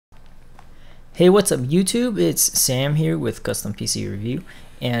Hey, what's up YouTube? It's Sam here with Custom PC Review,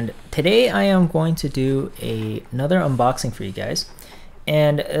 and today I am going to do another unboxing for you guys,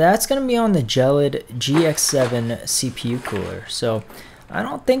 and that's going to be on the Gelid GX-7 CPU cooler. So I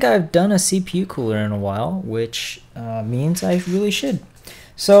don't think I've done a CPU cooler in a while, which means I really should.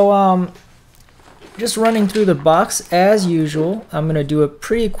 So just running through the box as usual. I'm going to do it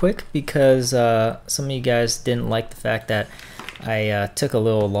pretty quick because some of you guys didn't like the fact that I took a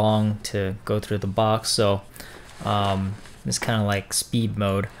little long to go through the box, so it's kind of like speed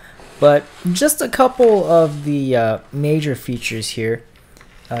mode. But just a couple of the major features here.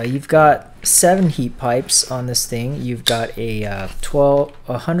 You've got 7 heat pipes on this thing. You've got a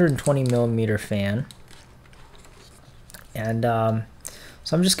 120 millimeter fan, and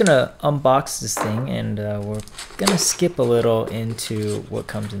so I'm just gonna unbox this thing, and we're gonna skip a little into what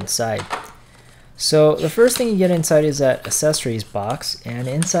comes inside. So the first thing you get inside is that accessories box, and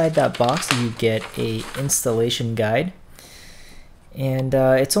inside that box you get a installation guide, and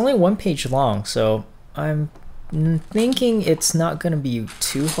it's only 1 page long, so I'm thinking it's not going to be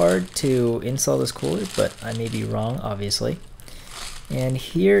too hard to install this cooler, but I may be wrong, obviously. And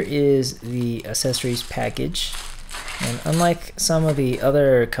here is the accessories package, and unlike some of the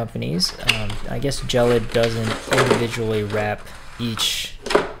other companies, I guess Gelid doesn't individually wrap each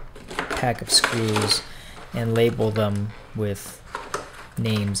pack of screws and label them with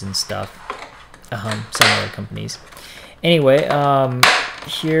names and stuff. Some other companies. Anyway,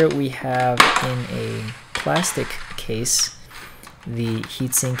 here we have in a plastic case the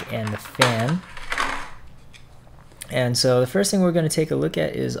heatsink and the fan. And so the first thing we're going to take a look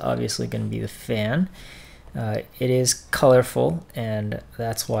at is obviously going to be the fan. It is colorful, and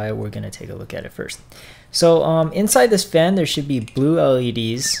that's why we're going to take a look at it first. So inside this fan there should be blue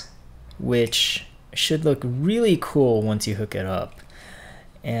LEDs, which should look really cool once you hook it up.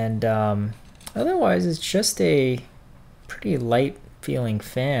 And otherwise it's just a pretty light feeling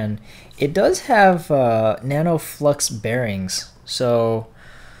fan. It does have nano flux bearings, so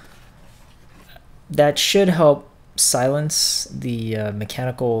that should help silence the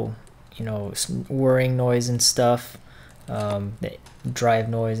mechanical, whirring noise and stuff, the drive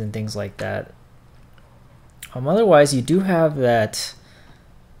noise and things like that. Otherwise you do have that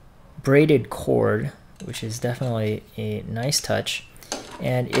braided cord, which is definitely a nice touch,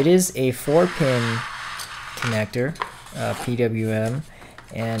 and it is a 4-pin connector, PWM,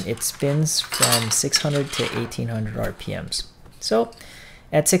 and it spins from 600 to 1800 RPMs. So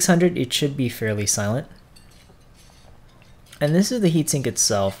at 600 it should be fairly silent. And this is the heatsink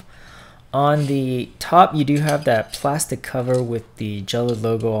itself. On the top you do have that plastic cover with the Gelid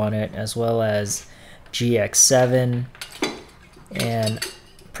logo on it, as well as GX-7, and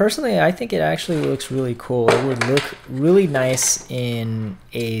personally, I think it actually looks really cool. It would look really nice in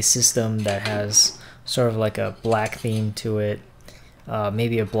a system that has sort of like a black theme to it,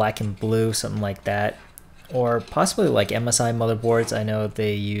 maybe a black and blue, something like that, or possibly like MSI motherboards. I know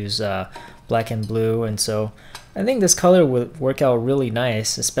they use black and blue, and so I think this color would work out really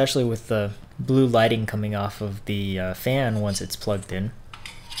nice, especially with the blue lighting coming off of the fan once it's plugged in.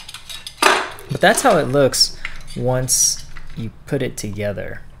 But that's how it looks once you put it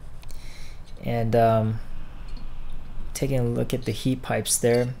together. And taking a look at the heat pipes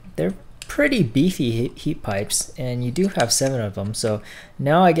there, they're pretty beefy heat pipes, and you do have 7 of them. So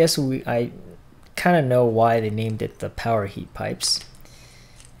now I guess I kind of know why they named it the power heat pipes.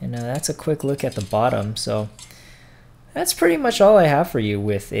 And that's a quick look at the bottom. So that's pretty much all I have for you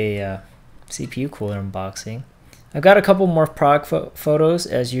with a CPU cooler unboxing. I've got a couple more product photos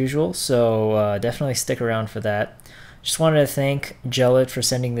as usual, so definitely stick around for that. Just wanted to thank Gelid for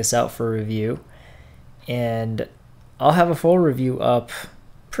sending this out for review, and I'll have a full review up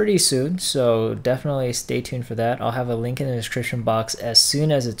pretty soon, so definitely stay tuned for that. I'll have a link in the description box as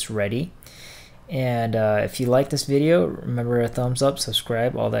soon as it's ready. And if you like this video, remember a thumbs up,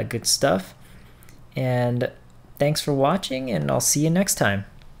 subscribe, all that good stuff. And thanks for watching, and I'll see you next time.